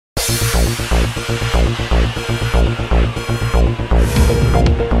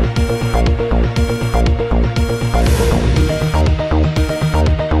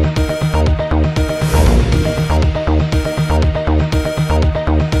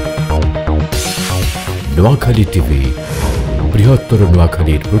Noakhali TV, বৃহত্তর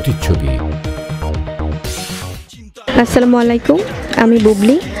নোয়াখালীর প্রতিচ্ছবি। আসসালামু আলাইকুম, আমি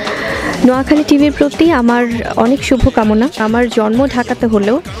বুবলি। নোয়াখালী টিভির প্রতি আমার অনেক শুভকামনা। আমার জন্ম ঢাকাতে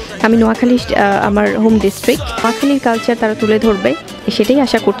হলেও আমি নোয়াখালী আমার হোম ডিস্ট্রিক্ট, নোয়াখালীর কালচার তারা তুলে ধরবে সেটাই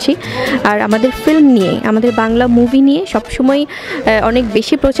আশা করছি। আর আমাদের ফিল্ম নিয়ে, আমাদের বাংলা মুভি নিয়ে সবসময় অনেক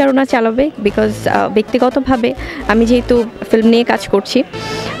বেশি প্রচারণা চালাবে, বিকজ ব্যক্তিগতভাবে আমি যেহেতু ফিল্ম নিয়ে কাজ করছি।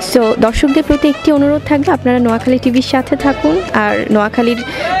 সো দর্শকদের প্রতি একটি অনুরোধ থাকবে, আপনারা নোয়াখালী টিভির সাথে থাকুন। আর নোয়াখালীর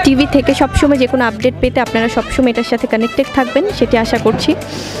টিভি থেকে সবসময় যে কোনো আপডেট পেতে আপনারা সবসময় এটার সাথে কানেক্টেড থাকবেন, সেটি আশা করছি।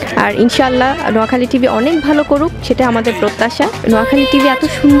 আর ইনশাআল্লাহ নোয়াখালী টিভি অনেক ভালো করুক, সেটা আমাদের প্রত্যাশা। নোয়াখালী টিভি এত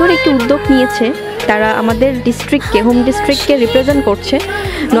সুন্দর একটি উদ্যোগ নিয়েছে, তারা আমাদের ডিস্ট্রিক্টকে, হোম ডিস্ট্রিক্টকে রিপ্রেজেন্ট করছে।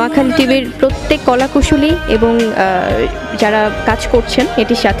 নোয়াখালী টিভির প্রত্যেক কলাকুশলী এবং যারা কাজ করছেন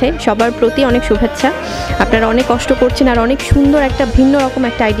এটির সাথে সবার প্রতি অনেক শুভেচ্ছা। আপনারা অনেক কষ্ট করছেন আর অনেক সুন্দর একটা ভিন্ন রকম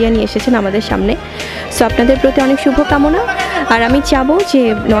একটা আইডিয়া নিয়ে এসেছেন আমাদের সামনে। সো আপনাদের প্রতি অনেক শুভকামনা। আর আমি চাবো যে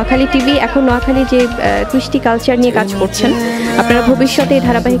নোয়াখালী টিভি এখন নোয়াখালী যে কৃষ্টি কালচার নিয়ে কাজ করছেন, আপনারা ভবিষ্যতে এই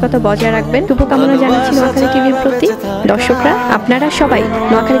ধারাবাহিকতা বজায় রাখবেন। শুভকামনা জানাচ্ছি নোয়াখালী টিভির প্রতি। দর্শকরা আপনারা সবাই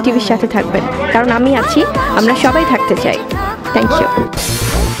নোয়াখালী টিভির সাথে থাকবেন, কারণ আমি আছি, আমরা সবাই থাকতে চাই। Thank you.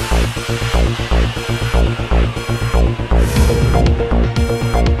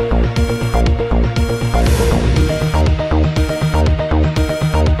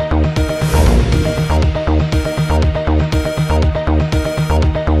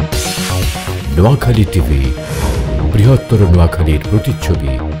 নোয়াখালী টিভি, বৃহত্তর নোয়াখালীর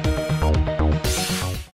প্রতিচ্ছবি।